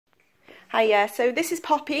Hiya, so this is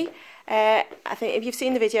Poppy. I think if you've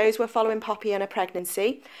seen the videos, we're following Poppy and her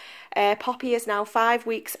pregnancy. Poppy is now 5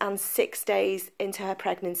 weeks and 6 days into her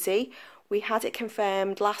pregnancy. We had it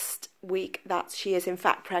confirmed last week that she is in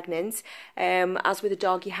fact pregnant. As with a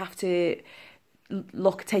dog, you have to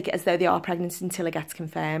take it as though they are pregnant until it gets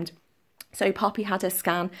confirmed. So Poppy had a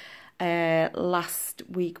scan last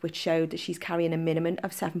week which showed that she's carrying a minimum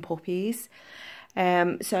of 7 puppies.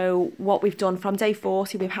 So what we've done from day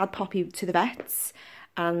 40, we've had Poppy to the vets,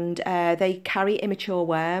 and they carry immature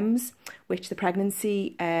worms, which the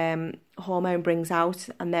pregnancy hormone brings out,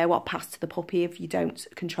 and they're what pass to the puppy if you don't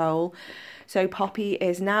control. So Poppy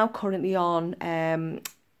is now currently on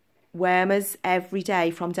wormers every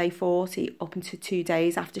day from day 40 up until 2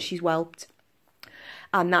 days after she's whelped.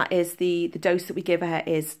 And that is the dose that we give her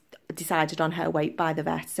is decided on her weight by the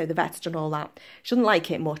vet. So the vet's done all that. She doesn't like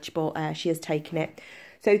it much, but she has taken it.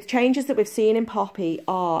 So the changes that we've seen in Poppy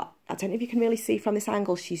are, I don't know if you can really see from this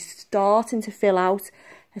angle, she's starting to fill out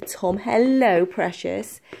her tum. Hello,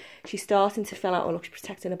 precious. She's starting to fill out, oh look, she's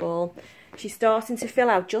protecting a ball. She's starting to fill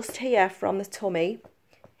out just here from the tummy.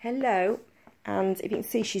 Hello. And if you can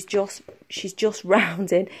see, she's just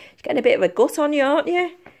rounding. She's getting a bit of a gut on you, aren't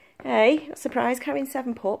you? Hey, not surprised, carrying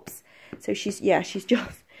 7 pups. So she's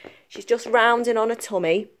just rounding on her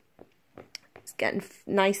tummy. It's getting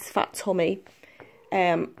nice fat tummy.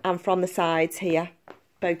 And from the sides here,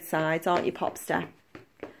 both sides, aren't you, Popster?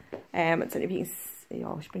 I don't know if you can see,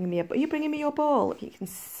 oh, she's bringing me are you bringing me your ball? If you can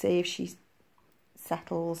see if she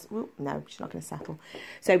settles. Ooh, no, she's not going to settle.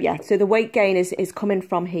 So yeah, so the weight gain is coming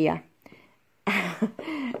from here.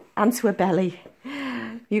 And to her belly.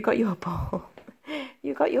 You got your ball.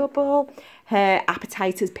 You got your ball. Her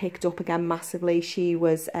appetite has picked up again massively. She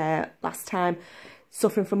was last time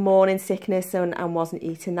suffering from morning sickness and wasn't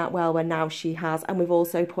eating that well, where now she has. And we've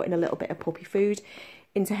also put in a little bit of puppy food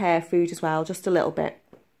into her food as well, just a little bit.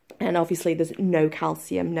 And obviously there's no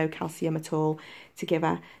calcium at all to give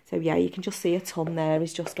her. So yeah, you can just see her tum there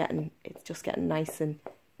is just getting, it's just getting nice and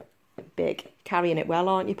big. Carrying it well,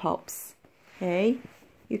 aren't you, Pops? Hey,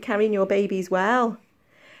 you're carrying your babies well.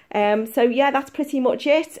 So yeah, that's pretty much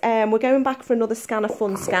it. We're going back for another scan, a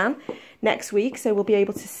fun scan next week, so we'll be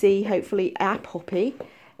able to see hopefully our puppy.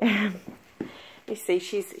 You see,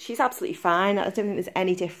 she's absolutely fine. I don't think there's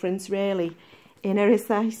any difference really in her, is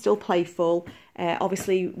there? She's still playful.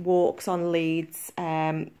 Obviously walks on leads.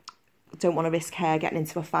 Don't want to risk her getting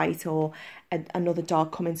into a fight or another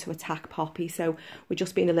dog coming to attack Poppy, so we're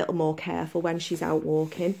just being a little more careful when she's out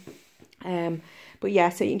walking. But yeah,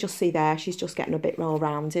 so you can just see there, she's just getting a bit more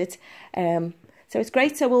rounded. So it's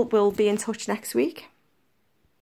great. So we'll be in touch next week.